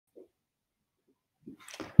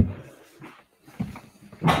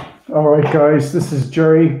All right, guys, this is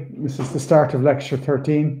Jerry. This is the start of lecture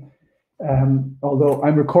 13. Although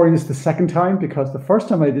I'm recording this the second time because the first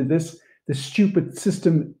time I did this, the stupid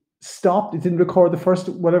system stopped. It didn't record the first,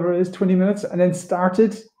 whatever it is, 20 minutes, and then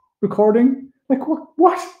started recording. Like,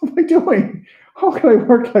 what am I doing? How can I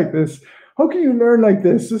work like this? How can you learn like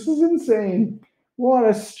this? This is insane. What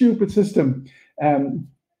a stupid system.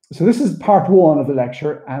 So this is part one of the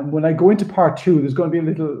lecture, and when I go into part two, there's going to be a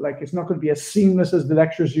little, like, it's not going to be as seamless as the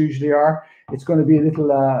lectures usually are. It's going to be a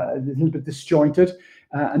little bit disjointed,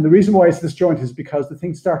 and the reason why it's disjointed is because the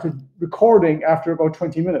thing started recording after about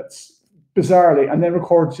 20 minutes, bizarrely, and then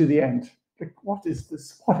recorded to the end. Like, what is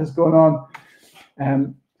this? What is going on?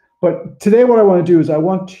 But today what I want to do is I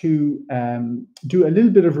want to do a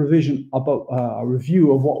little bit of revision about a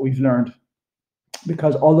review of what we've learned,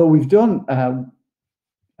 because although we've done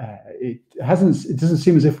it doesn't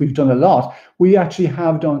seem as if we've done a lot. We actually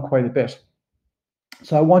have done quite a bit.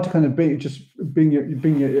 So I want to kind of just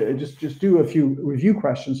do a few review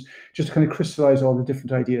questions, just to kind of crystallize all the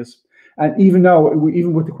different ideas. And even now,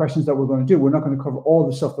 even with the questions that we're going to do, we're not going to cover all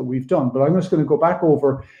the stuff that we've done, but I'm just going to go back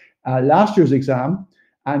over last year's exam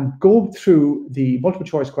and go through the multiple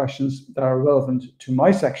choice questions that are relevant to my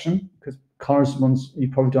section, because Connor's ones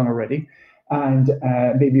you've probably done already, and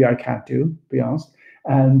maybe I can't do, to be honest.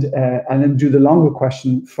 And then do the longer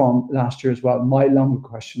question from last year as well, my longer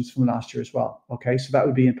questions from last year as well. Okay, so that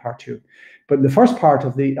would be in part two. But in the first part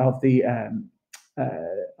of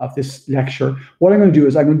this lecture, what I'm going to do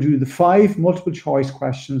is I'm going to do the 5 multiple choice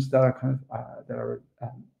questions that are kind of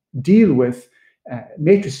deal with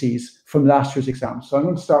matrices from last year's exam. So I'm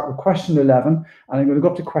going to start with question 11, and I'm going to go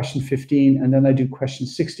up to question 15, and then I do question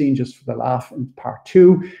 16 just for the laugh in part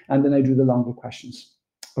 2, and then I do the longer questions.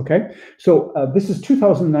 Okay, so this is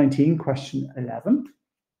 2019 question 11.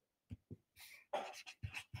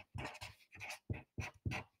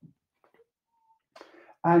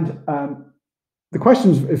 And the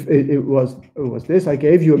questions, if it was this: I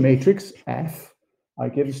gave you a matrix F. I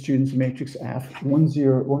gave the students a matrix F, 1,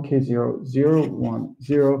 0, 1K0, 0, 1,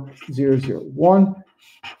 0, 0, 0, 1,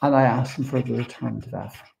 and I asked them for the determinant of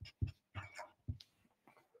F.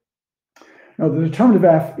 Now, the determinant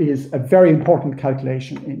of F is a very important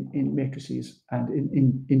calculation in matrices and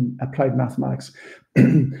in applied mathematics.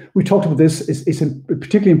 We talked about this. It's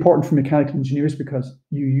particularly important for mechanical engineers because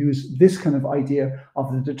you use this kind of idea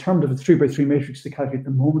of the determinant of a 3x3 matrix to calculate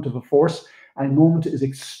the moment of a force. And moment is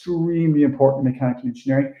extremely important in mechanical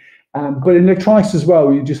engineering. But in electronics as well,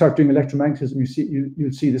 when you start doing electromagnetism,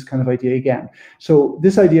 you'll see this kind of idea again. So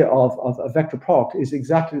this idea of a vector product is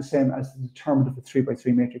exactly the same as the determinant of a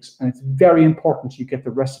 3x3 matrix, and it's very important you get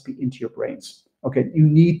the recipe into your brains. Okay, you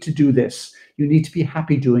need to do this. You need to be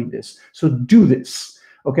happy doing this. So do this.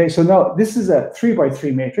 Okay, so now this is a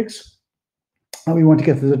 3x3 matrix, and we want to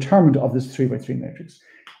get the determinant of this 3x3 matrix.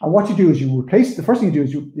 And what you do is you replace, the first thing you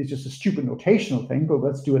do is just a stupid notational thing, but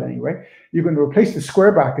let's do it anyway. You're going to replace the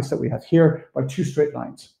square brackets that we have here by 2 straight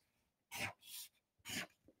lines.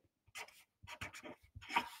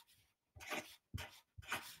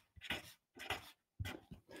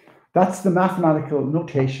 That's the mathematical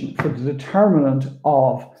notation for the determinant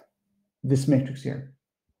of this matrix here.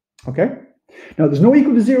 Okay? Now, there's no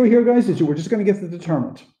equal to 0 here, guys. We're just going to get the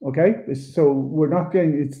determinant, okay? So we're not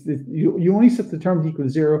getting, you only set the determinant equal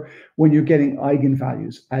to 0 when you're getting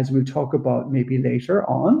eigenvalues, as we'll talk about maybe later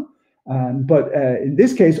on. But in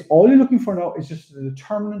this case, all you're looking for now is just the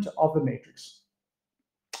determinant of the matrix.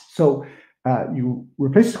 So you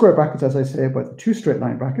replace the square brackets, as I say, by the 2 straight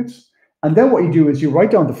line brackets. And then what you do is you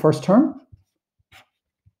write down the first term,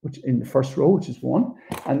 which in the first row, which is 1.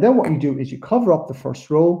 And then what you do is you cover up the first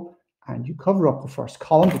row, and you cover up the first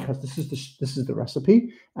column, because this is the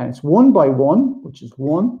recipe, and it's 1 by 1, which is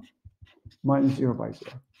 1 minus 0 by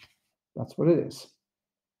 0. That's what it is.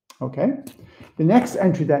 Okay. The next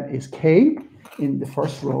entry then is k in the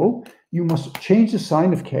first row. You must change the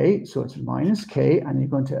sign of k, so it's minus k, and you're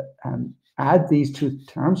going to add these 2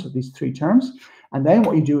 terms, or these 3 terms, and then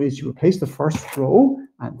what you do is you replace the first row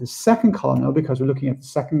and the second column now, because we're looking at the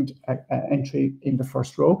second entry in the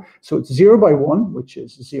first row. So it's 0 by 1, which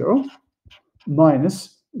is 0,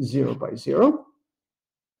 minus 0 by 0.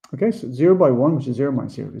 Okay, so 0 by 1, which is 0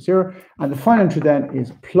 minus 0 is 0. And the final entry then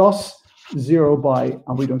is plus 0 by,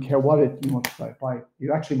 and we don't care what you multiply it by.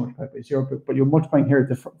 You actually multiply it by 0, but you're multiplying here.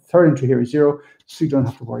 The third entry here is 0, so you don't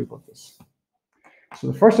have to worry about this. So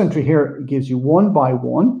the first entry here gives you 1 by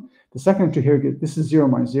 1. The second entry here, this is 0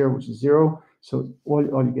 minus 0, which is 0. So all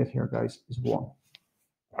you get here, guys, is 1.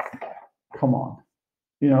 Come on.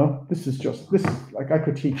 You know, this is like I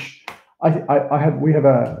could teach. We have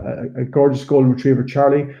a gorgeous golden retriever,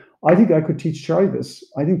 Charlie. I think I could teach Charlie this.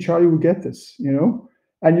 I think Charlie would get this, you know,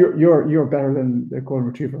 and you're better than the golden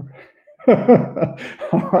retriever.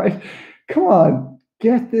 All right, come on,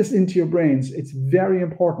 get this into your brains. It's very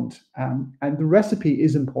important, and the recipe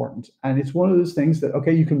is important, and it's one of those things that,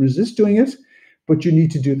 okay, you can resist doing it, but you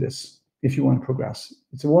need to do this if you want to progress.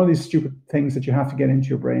 It's one of these stupid things that you have to get into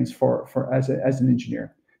your brains for as an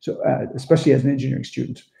engineer. So especially as an engineering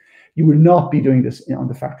student, you will not be doing this on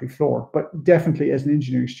the factory floor, but definitely as an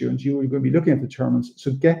engineering student, you are going to be looking at the determinants.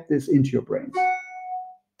 So get this into your brains.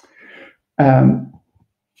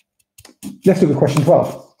 Let's look at question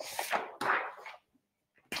 12.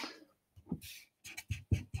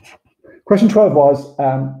 Question 12 was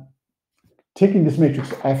taking this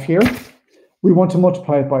matrix F here. We want to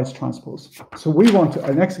multiply it by its transpose. So we want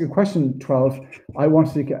to, next question 12, I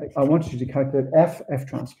want you to calculate F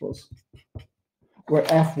transpose, where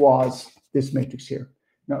F was this matrix here.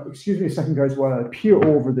 Now, excuse me a second, guys, while I peer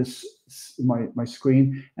over this my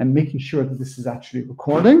screen and making sure that this is actually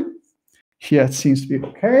recording. Yeah, it seems to be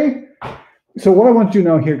okay. So what I want to do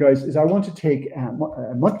now here, guys, is I want to take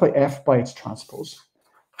multiply F by its transpose.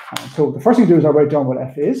 So the first thing to do is I write down what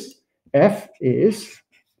F is. F is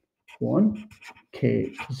 1,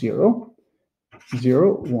 K, 0,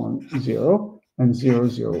 0, 1, 0, and 0,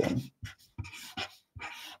 0, 1.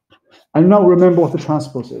 And now remember what the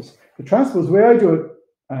transpose is. The transpose, the way I do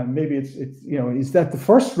it, maybe it's is that the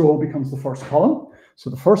first row becomes the first column. So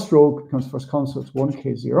the first row becomes the first column, so it's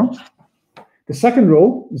 1K, 0. The second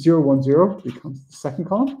row, 0, 1, 0, becomes the second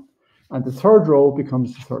column. And the third row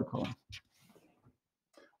becomes the third column.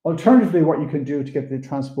 Alternatively, what you can do to get the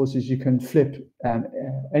transpose is you can flip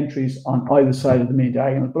entries on either side of the main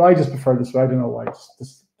diagonal. But I just prefer this way. I don't know why.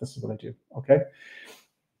 This is what I do. Okay.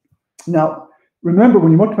 Now, remember,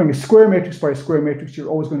 when you're multiplying a square matrix by a square matrix, you're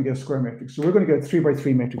always going to get a square matrix. So we're going to get a 3 by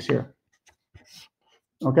 3 matrix here.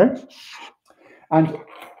 Okay. And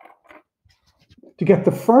to get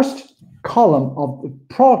the first column of the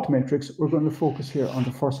product matrix, we're going to focus here on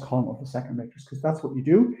the first column of the second matrix, because that's what you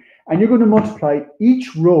do. And you're going to multiply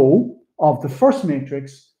each row of the first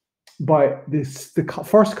matrix by the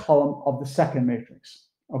first column of the second matrix.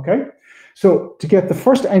 Okay? So to get the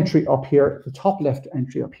first entry up here, the top left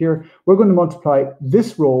entry up here, we're going to multiply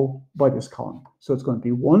this row by this column. So it's going to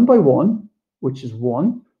be 1 by 1, which is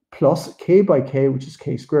 1, plus K by K, which is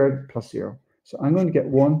K squared, plus 0. So I'm going to get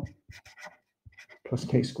 1 plus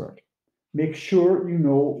K squared. Make sure you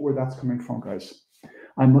know where that's coming from, guys.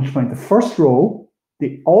 I'm multiplying the first row,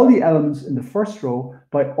 all the elements in the first row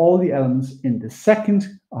by all the elements in the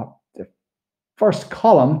first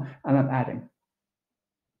column, and I'm adding.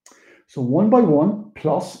 So 1 by 1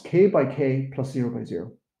 plus K by K plus 0 by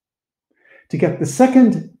 0. To get the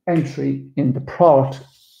second entry in the product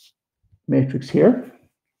matrix here,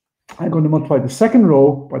 I'm going to multiply the second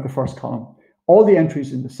row by the first column. All the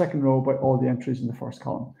entries in the second row by all the entries in the first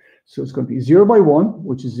column. So it's going to be 0 by 1,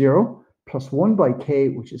 which is 0, plus 1 by K,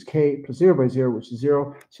 which is K, plus 0 by 0, which is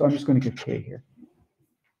 0. So I'm just going to get K here.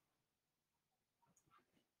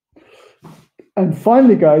 And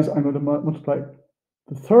finally, guys, I'm going to multiply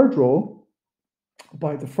the third row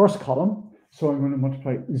by the first column. So I'm going to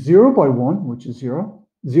multiply 0 by 1, which is 0,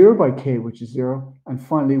 0 by K, which is 0, and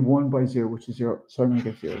finally 1 by 0, which is 0. So I'm going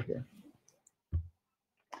to get 0 here.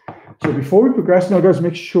 So before we progress now, guys,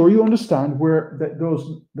 make sure you understand where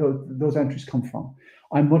those entries come from.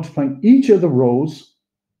 I'm multiplying each of the rows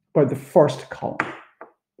by the first column.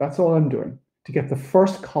 That's all I'm doing to get the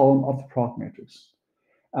first column of the product matrix.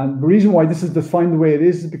 And the reason why this is defined the way it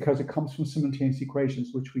is because it comes from simultaneous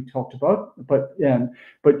equations, which we talked about. But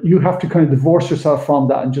you have to kind of divorce yourself from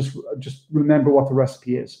that and just remember what the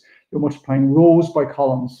recipe is. You're multiplying rows by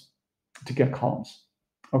columns to get columns.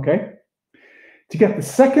 Okay? To get the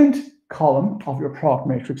second column of your product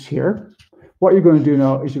matrix here, what you're going to do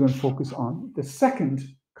now is you're going to focus on the second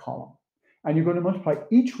column. And you're going to multiply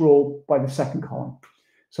each row by the second column.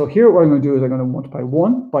 So here what I'm going to do is I'm going to multiply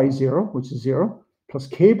 1 by 0, which is 0, plus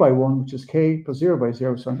K by 1, which is K, plus 0 by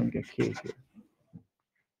 0, so I'm going to get K here.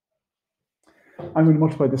 I'm going to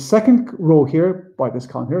multiply the second row here by this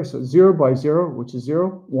column here. So 0 by 0, which is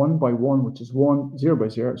 0, 1 by 1, which is 1, 0 by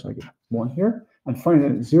 0, so I get 1 here. And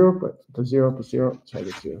finally 0 plus 0 plus 0, so I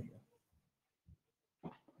get 0 here.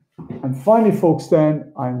 And finally, folks,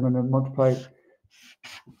 then I'm going to multiply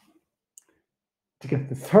to get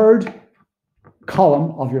the third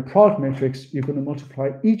column of your product matrix. You're going to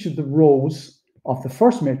multiply each of the rows of the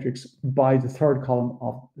first matrix by the third column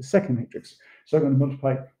of the second matrix. So I'm going to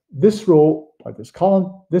multiply this row by this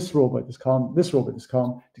column, this row by this column, this row by this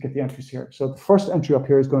column to get the entries here. So the first entry up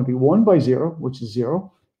here is going to be 1 by 0, which is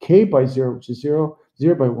 0, K by 0, which is 0,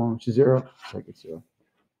 0 by 1, which is 0, so I get 0.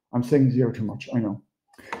 I'm saying 0 too much, I know.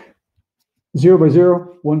 0 by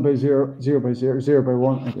 0, 1 by 0, 0 by 0, 0 by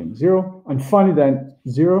 1, again 0. And finally then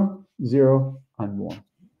 0, 0, and 1.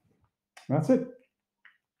 That's it.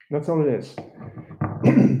 That's all it is.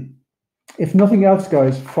 If nothing else,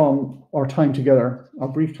 guys, from our time together, our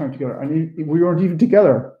brief time together, and we weren't even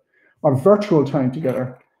together, our virtual time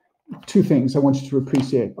together, two things I want you to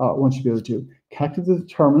appreciate, I want you to be able to do. Calculate the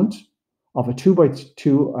determinant of a 2 by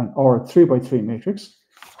 2 or a 3 by 3 matrix,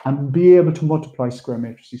 and be able to multiply square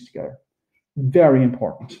matrices together. Very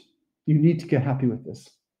important. You need to get happy with this.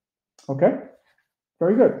 Okay?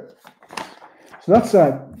 Very good. So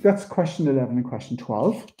that's question 11 and question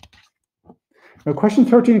 12. Now, question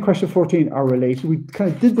 13 and question 14 are related. We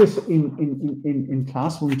kind of did this in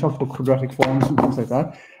class when we talked about quadratic forms and things like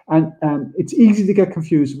that. And it's easy to get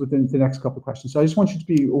confused within the next couple of questions. So I just want you to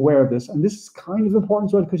be aware of this. And this is kind of important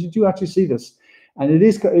as well, because you do actually see this. And it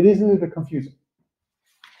is a little bit confusing.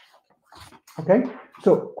 Okay,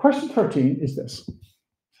 so question 13 is this.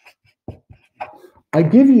 I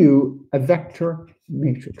give you a vector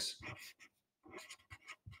matrix.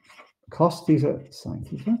 Cos theta, sin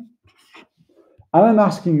theta. And I'm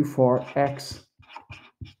asking you for x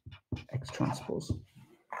transpose.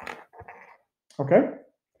 Okay?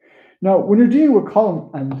 Now, when you're dealing with column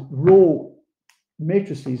and row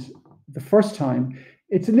matrices the first time,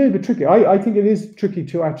 it's a little bit tricky. I think it is tricky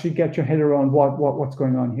to actually get your head around what's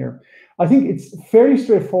going on here. I think it's fairly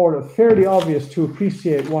straightforward, fairly obvious to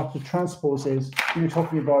appreciate what the transpose is when you're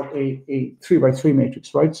talking about a 3 by 3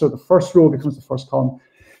 matrix, right? So the first row becomes the first column.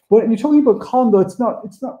 But when you're talking about column, though, it's not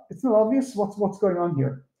obvious what's going on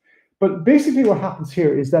here. But basically what happens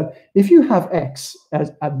here is that if you have x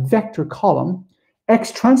as a vector column,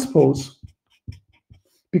 x transpose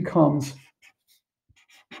becomes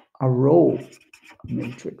a row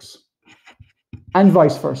matrix, and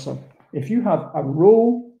vice versa. If you have a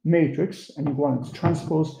row matrix and you want its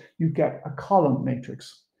transpose, you get a column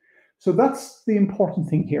matrix. So that's the important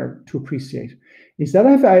thing here to appreciate, is that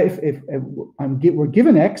if we're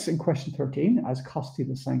given x in question 13 as cos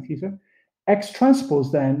theta sin theta, x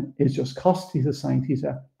transpose then is just cos theta sin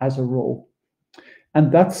theta as a row.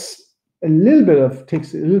 And that's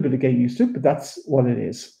takes a little bit of getting used to, but that's what it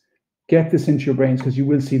is. Get this into your brains, because you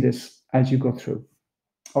will see this as you go through.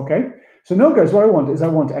 Okay? So now, guys, what I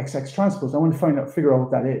want x transpose. I want to figure out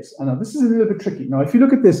what that is. And now this is a little bit tricky. Now, if you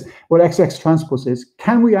look at this, what x transpose is,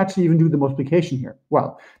 can we actually even do the multiplication here?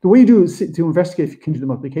 Well, the way you do to investigate if you can do the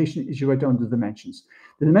multiplication is you write down the dimensions.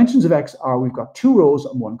 The dimensions of x are, we've got 2 rows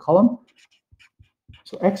and 1 column.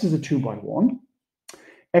 So x is a 2 by 1.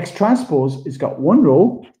 X transpose has got 1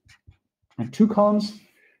 row and 2 columns.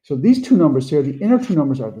 So these two numbers here, the inner two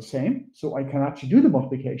numbers are the same. So I can actually do the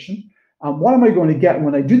multiplication. And what am I going to get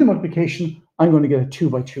when I do the multiplication? I'm going to get a 2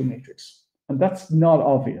 by 2 matrix. And that's not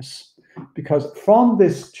obvious, because from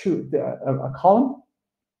this a column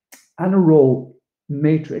and a row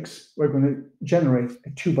matrix, we're going to generate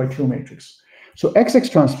a 2 by 2 matrix. So x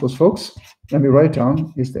transpose, folks, let me write it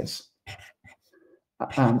down, is this.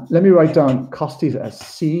 Let me write down cos theta as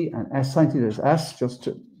c and s sin theta as s, just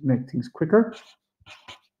to make things quicker.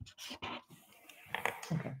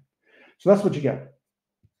 Okay, so that's what you get.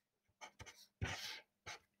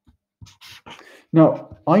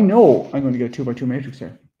 Now, I know I'm going to get a 2 by 2 matrix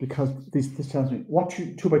here, because this tells me what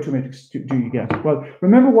 2 by 2 matrix do you get. Well,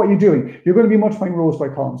 remember what you're doing. You're going to be multiplying rows by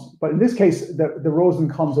columns. But in this case, the rows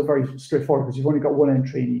and columns are very straightforward, because you've only got one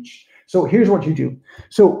entry in each. So here's what you do.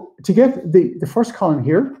 So to get the first column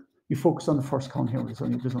here, you focus on the first column here. There's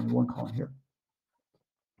only one column here.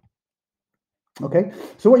 Okay,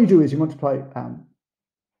 so what you do is you multiply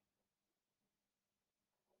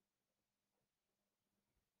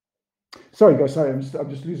sorry, guys. Sorry, I'm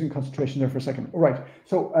just losing concentration there for a second. All right.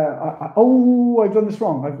 So, I've done this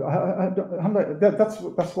wrong.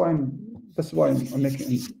 That's why I'm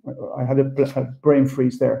making. I had a brain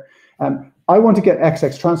freeze there. I want to get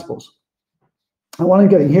x transpose. And what I'm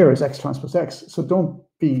getting here is x transpose x. So don't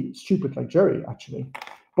be stupid like Jerry, actually.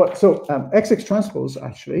 But so x transpose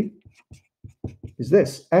actually is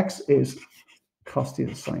this. X is cos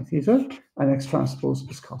theta sin theta, and x transpose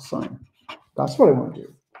is cos sin. That's what I want to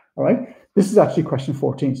do. All right. This is actually question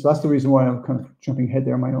 14. So that's the reason why I'm kind of jumping ahead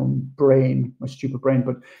there in my own brain, my stupid brain.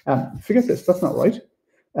 But forget this. That's not right.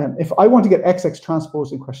 If I want to get x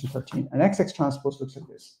transpose in question 13, and x transpose looks like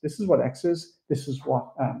this. This is what x is. This is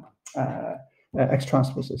what x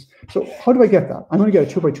transpose is. So how do I get that? I'm going to get a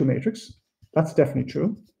 2 by 2 matrix. That's definitely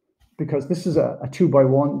true, because this is a 2 by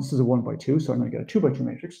 1. This is a 1 by 2. So I'm going to get a 2 by 2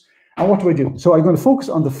 matrix. And what do? So I'm going to focus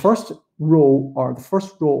on the first row, or the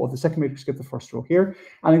first row of the second matrix, get the first row here,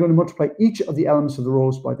 and I'm going to multiply each of the elements of the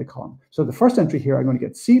rows by the column. So the first entry here, I'm going to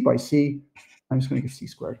get C by C. I'm just going to get C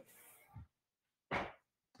squared.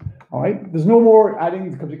 All right, there's no more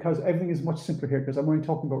adding because everything is much simpler here because I'm only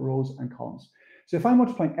talking about rows and columns. So if I'm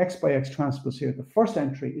multiplying X by X transpose here, the first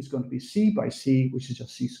entry is going to be C by C, which is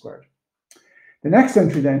just C squared. The next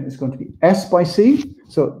entry then is going to be S by C,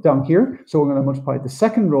 so down here. So we're going to multiply the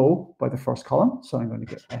second row by the first column. So I'm going to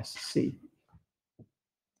get SC.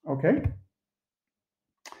 Okay.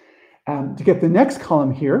 To get the next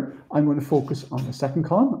column here, I'm going to focus on the second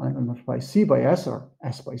column. I'm going to multiply C by S or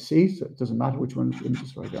S by C. So it doesn't matter which one, let me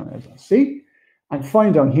just write down as C. And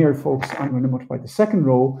finally down here, folks, I'm going to multiply the second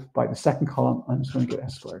row by the second column. I'm just going to get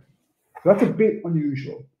S squared. So that's a bit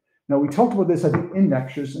unusual. Now, we talked about this, I think, in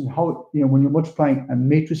lectures and how, when you're multiplying a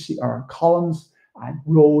matrix or columns and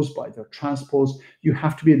rows by their transpose, you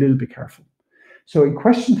have to be a little bit careful. So in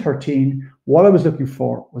question 13, what I was looking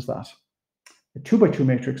for was that a 2 by 2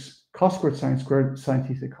 matrix, cos squared, sine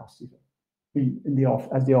theta, cos theta,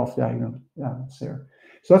 as the off diagonal there.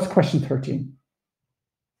 So that's question 13.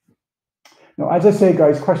 Now, as I say,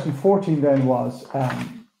 guys, question 14 then was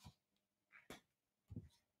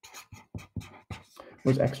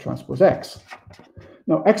X transpose X.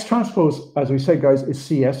 Now, X transpose, as we said, guys, is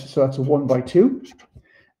CS, so that's a 1 by 2.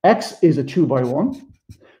 X is a 2 by 1.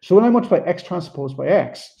 So when I multiply X transpose by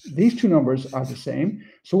X, these two numbers are the same.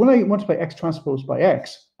 So when I multiply X transpose by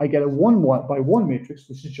X, I get a 1 by 1 matrix,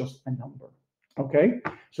 which is just a number. Okay?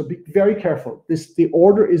 So be very careful. The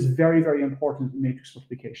order is very, very important in matrix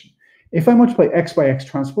multiplication. If I multiply X by X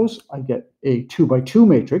transpose, I get a 2 by 2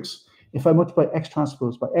 matrix. If I multiply X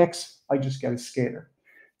transpose by X, I just get a scalar.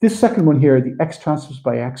 This second one here, the X transpose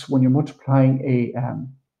by X, when you're multiplying a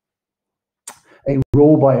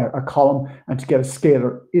row by a column and to get a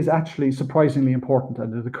scalar, is actually surprisingly important,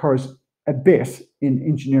 and it occurs a bit in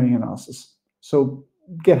engineering analysis. So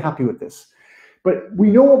get happy with this. But we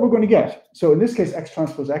know what we're going to get. So in this case, X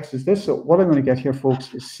transpose X is this. So what I'm going to get here,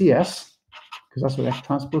 folks, is CS, because that's what X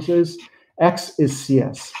transpose is. X is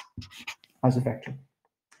CS as a vector.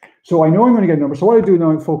 So I know I'm going to get a number. So what I do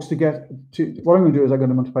now, folks, what I'm going to do is I'm going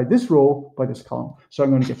to multiply this row by this column. So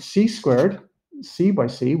I'm going to get C squared, C by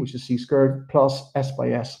C, which is C squared, plus S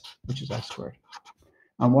by S, which is S squared.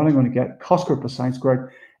 And what I'm going to get, cos squared plus sine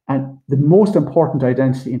squared. And the most important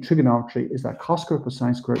identity in trigonometry is that cos squared plus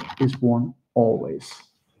sine squared is 1 always.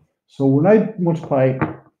 So when I multiply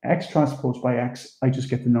X transpose by X, I just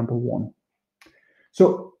get the number 1.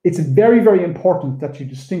 So it's very, very important that you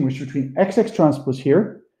distinguish between XX transpose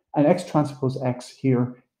here and X transpose X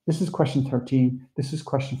here. This is question 13. This is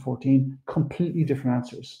question 14. Completely different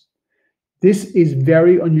answers. This is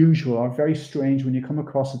very unusual or very strange when you come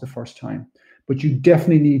across it the first time, but you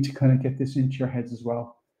definitely need to kind of get this into your heads as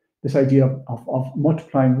well. This idea of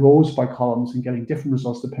multiplying rows by columns and getting different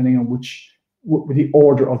results depending on the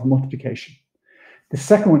order of multiplication. The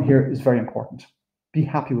second one here is very important. Be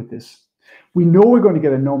happy with this. We know we're going to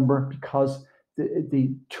get a number because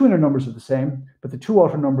the two inner numbers are the same, but the two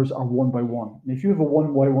outer numbers are 1 by 1. And if you have a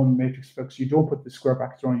 1 by 1 matrix, folks, you don't put the square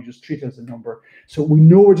brackets on, you just treat it as a number. So we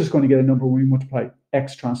know we're just going to get a number when we multiply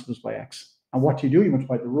X transpose by X. And what do? You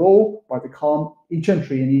multiply the row by the column, each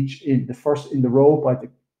entry in the row by the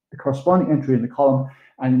corresponding entry in the column.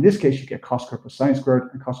 And in this case, you get cos squared plus sine squared,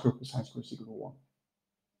 and cos squared plus sine squared is equal to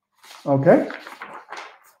 1. Okay?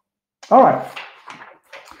 All right.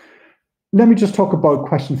 Let me just talk about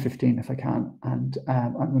question 15 if I can, and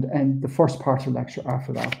I'm going to end the first part of the lecture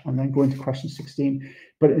after that, and then go into question 16.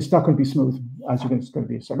 But it's not going to be smooth, as it's going to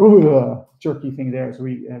be a sort of jerky thing there as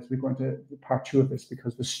we go into part 2 of this,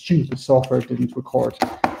 because the stupid software didn't record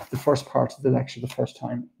the first part of the lecture the first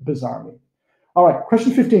time, bizarrely. All right,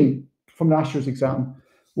 question 15 from last year's exam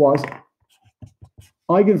was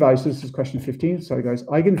eigenvalues. This is question 15. Sorry, guys.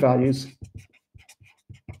 Eigenvalues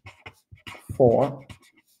for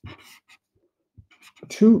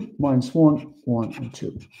 2 minus 1, 1, and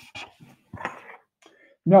 2.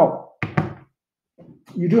 Now,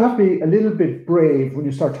 you do have to be a little bit brave when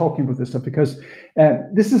you start talking about this stuff, because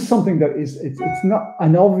this is something that it's not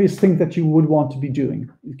an obvious thing that you would want to be doing,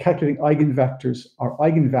 calculating eigenvectors or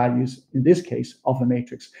eigenvalues, in this case, of a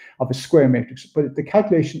matrix, of a square matrix. But the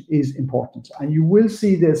calculation is important, and you will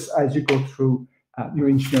see this as you go through your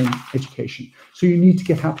engineering education. So you need to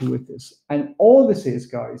get happy with this. And all this is,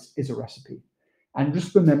 guys, is a recipe. And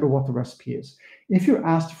just remember what the recipe is. If you're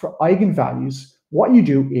asked for eigenvalues, what you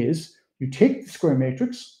do is you take the square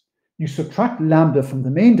matrix, you subtract lambda from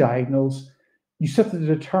the main diagonals, you set the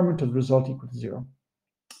determinant of the result equal to 0.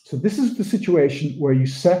 So this is the situation where you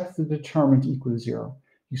set the determinant equal to 0.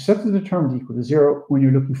 You set the determinant equal to 0 when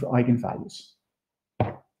you're looking for eigenvalues.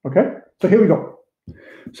 Okay, so here we go.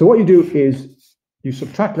 So what you do is you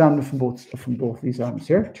subtract lambda from both these elements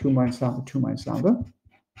here, 2 minus lambda, 2 minus lambda.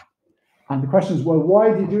 And the question is, well,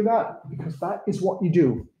 why do you do that? Because that is what you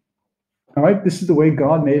do. All right, this is the way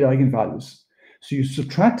God made eigenvalues. So you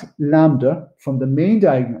subtract lambda from the main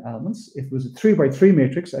diagonal elements. If it was a 3 by 3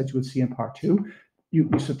 matrix, as you would see in part 2, you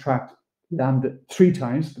subtract lambda 3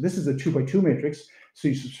 times, but this is a 2 by 2 matrix. So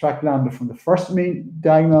you subtract lambda from the first main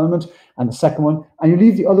diagonal element and the second one, and you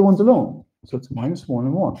leave the other ones alone. So it's minus 1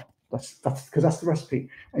 and 1. That's because that's the recipe,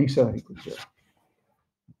 and you set that equal to 0.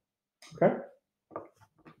 Okay?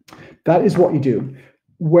 That is what you do.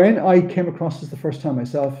 When I came across this the first time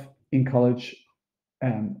myself in college,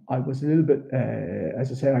 I was a little bit, as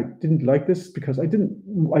I say, I didn't like this because I didn't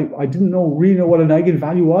really know what an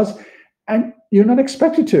eigenvalue was, and you're not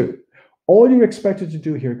expected to. All you're expected to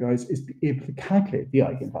do here, guys, is be able to calculate the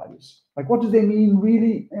eigenvalues. Like, what do they mean,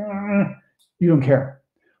 really? You don't care.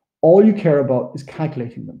 All you care about is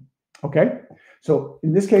calculating them. Okay? So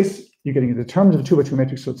in this case, you're getting the determinant of a 2 by 2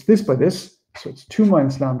 matrix, so it's this by this. So it's 2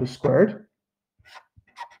 minus lambda squared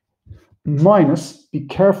minus, be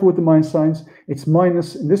careful with the minus signs, it's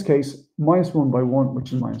minus, in this case, minus 1 by 1,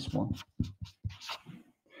 which is minus 1.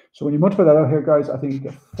 So when you multiply that out here, guys, I think you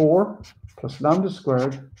get 4 plus lambda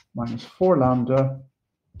squared minus 4 lambda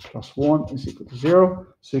plus 1 is equal to 0.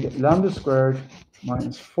 So you get lambda squared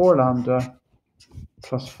minus 4 lambda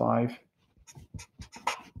plus 5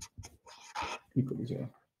 equal to 0.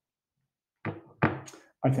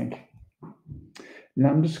 I think.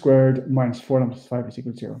 Lambda squared minus 4 lambda plus 5 is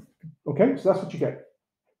equal to 0. Okay, so that's what you get.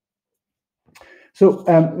 So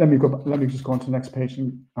let me just go on to the next page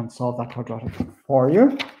and solve that quadratic for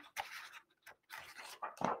you.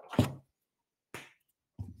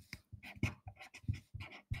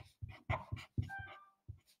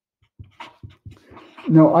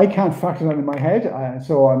 No, I can't factor that in my head,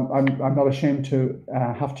 so I'm not ashamed to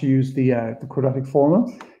have to use the quadratic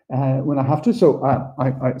formula when I have to. So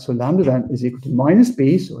so lambda then is equal to minus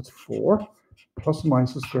b, so it's 4 plus or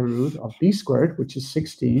minus the square root of b squared, which is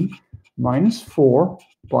 16, minus 4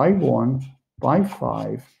 by 1 by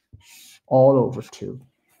 5 all over 2.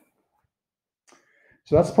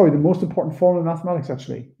 So that's probably the most important formula in mathematics,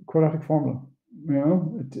 actually, quadratic formula. You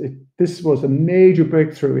know, this was a major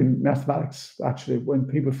breakthrough in mathematics, actually, when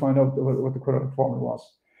people find out what the quadratic formula was.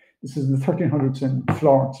 This is in the 1300s in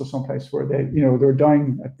Florence or someplace where they were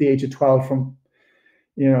dying at the age of 12 from,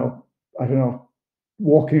 I don't know,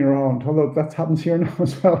 walking around. Although that happens here now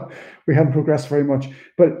as well. We haven't progressed very much,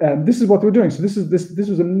 but this is what they were doing. So this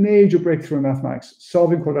was a major breakthrough in mathematics,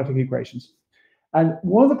 solving quadratic equations. And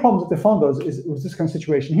one of the problems that they found was this kind of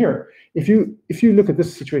situation here. If you look at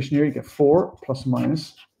this situation here, you get 4 plus or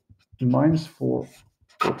minus 4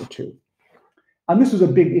 over 2. And this was a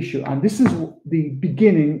big issue. And this is the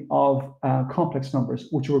beginning of complex numbers,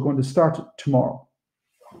 which we're going to start tomorrow.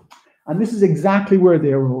 And this is exactly where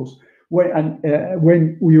they arose.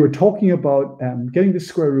 When we were talking about getting the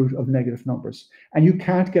square root of negative numbers. And you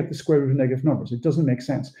can't get the square root of negative numbers. It doesn't make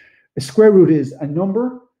sense. A square root is a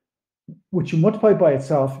number which you multiply by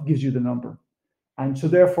itself gives you the number. And so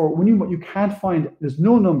therefore, when you can't find, there's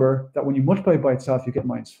no number that when you multiply by itself, you get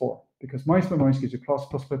minus 4. Because minus by minus gives you plus,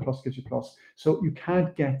 plus by plus gives you plus. So you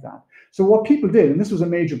can't get that. So what people did, and this was a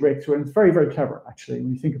major breakthrough, and it's very, very clever, actually,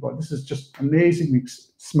 when you think about it, this is just amazingly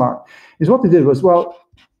smart, is what they did was, well,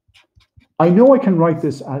 I know I can write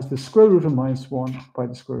this as the square root of minus 1 by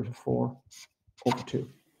the square root of 4 over 2.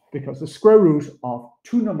 Because the square root of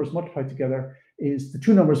two numbers multiplied together is the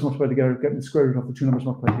two numbers multiplied together getting the square root of the two numbers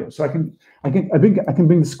multiplied together. So I can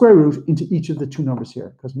bring the square root into each of the two numbers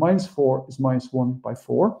here, because minus 4 is minus 1 by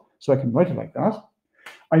 4. So I can write it like that.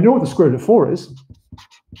 I know what the square root of 4 is.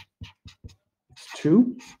 It's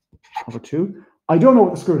 2 over 2. I don't know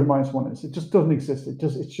what the square root of minus 1 is. It just doesn't exist.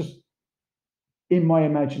 It's just in my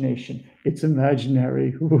imagination. It's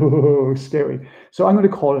imaginary. Whoa, scary. So I'm going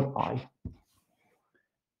to call it I.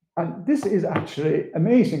 And this is actually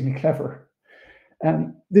amazingly clever.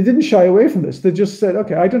 And they didn't shy away from this. They just said,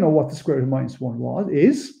 okay, I don't know what the square root of minus 1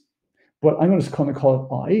 is, but I'm going to kind of call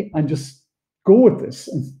it I and just go with this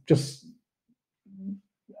and just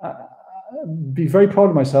be very proud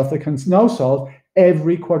of myself that I can now solve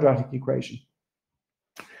every quadratic equation.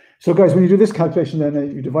 So guys, when you do this calculation,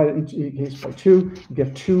 then you divide it into each case by 2, you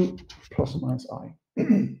get 2 plus or minus I.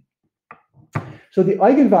 So the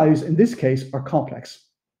eigenvalues in this case are complex.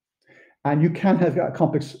 And you can have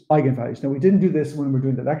complex eigenvalues. Now, we didn't do this when we were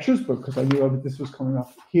doing the lectures, but because I knew that this was coming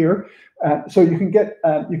up here. So you can get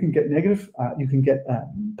negative, you can get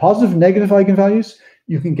positive and negative eigenvalues.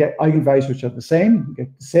 You can get eigenvalues which are the same. You can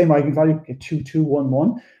get the same eigenvalue, you get 2, 2, 1,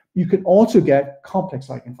 1. You can also get complex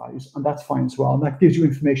eigenvalues, and that's fine as well. And that gives you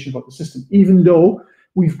information about the system. Even though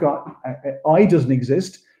we've got I doesn't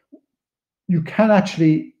exist, you can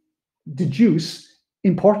actually deduce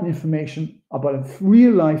important information about a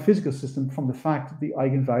real-life physical system from the fact that the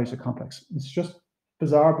eigenvalues are complex. It's just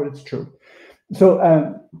bizarre, but it's true. So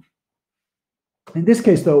in this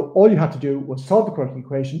case, though, all you had to do was solve the quadratic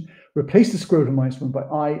equation, replace the square root of -1 by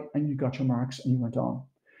I, and you got your marks, and you went on.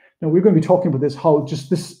 Now, we're going to be talking about this, how just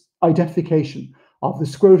this identification of the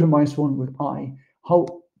square root of -1 with I, how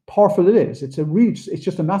powerful it is. It's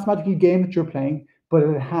just a mathematical game that you're playing, but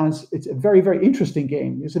it's a very, very interesting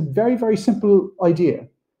game. It's a very, very simple idea.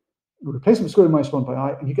 Replace the square root of -1 by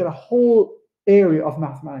I, and you get a whole area of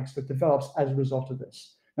mathematics that develops as a result of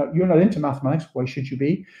this. Now, you're not into mathematics, why should you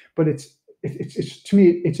be? But it's to me,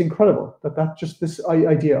 it's incredible that just this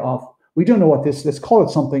idea of, we don't know what this, let's call it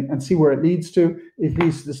something and see where it leads to. It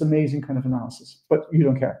leads to this amazing kind of analysis, but you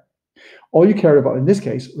don't care. All you cared about in this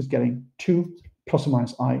case was getting 2 plus or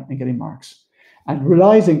minus I and getting marks. And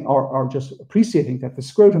realizing or just appreciating that the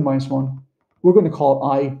square root of -1, we're going to call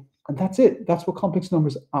I, and that's it. That's what complex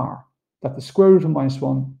numbers are, that the square root of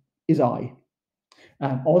 -1 is I.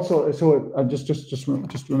 And also, so just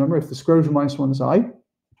remember, if the square root of -1 is I,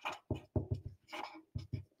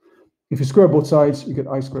 if you square both sides, you get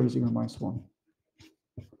I squared is equal to -1.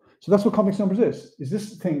 So that's what complex numbers is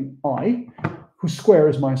this thing I, whose square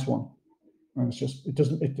is -1. And it's just, it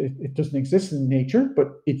doesn't exist in nature,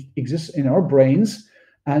 but it exists in our brains.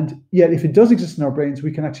 And yet, if it does exist in our brains,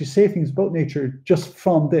 we can actually say things about nature just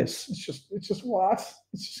from this. It's just what?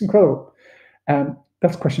 It's just incredible.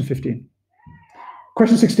 That's question 15.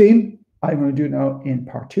 Question 16, I'm going to do now in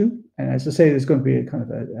part 2. And as I say, there's going to be a kind of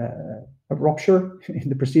a rupture in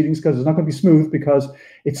the proceedings because it's not going to be smooth because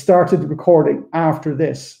it started recording after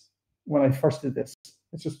this when I first did this.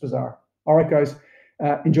 It's just bizarre. All right, guys.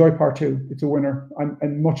 Enjoy part 2. It's a winner. I'm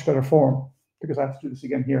in much better form because I have to do this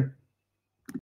again here.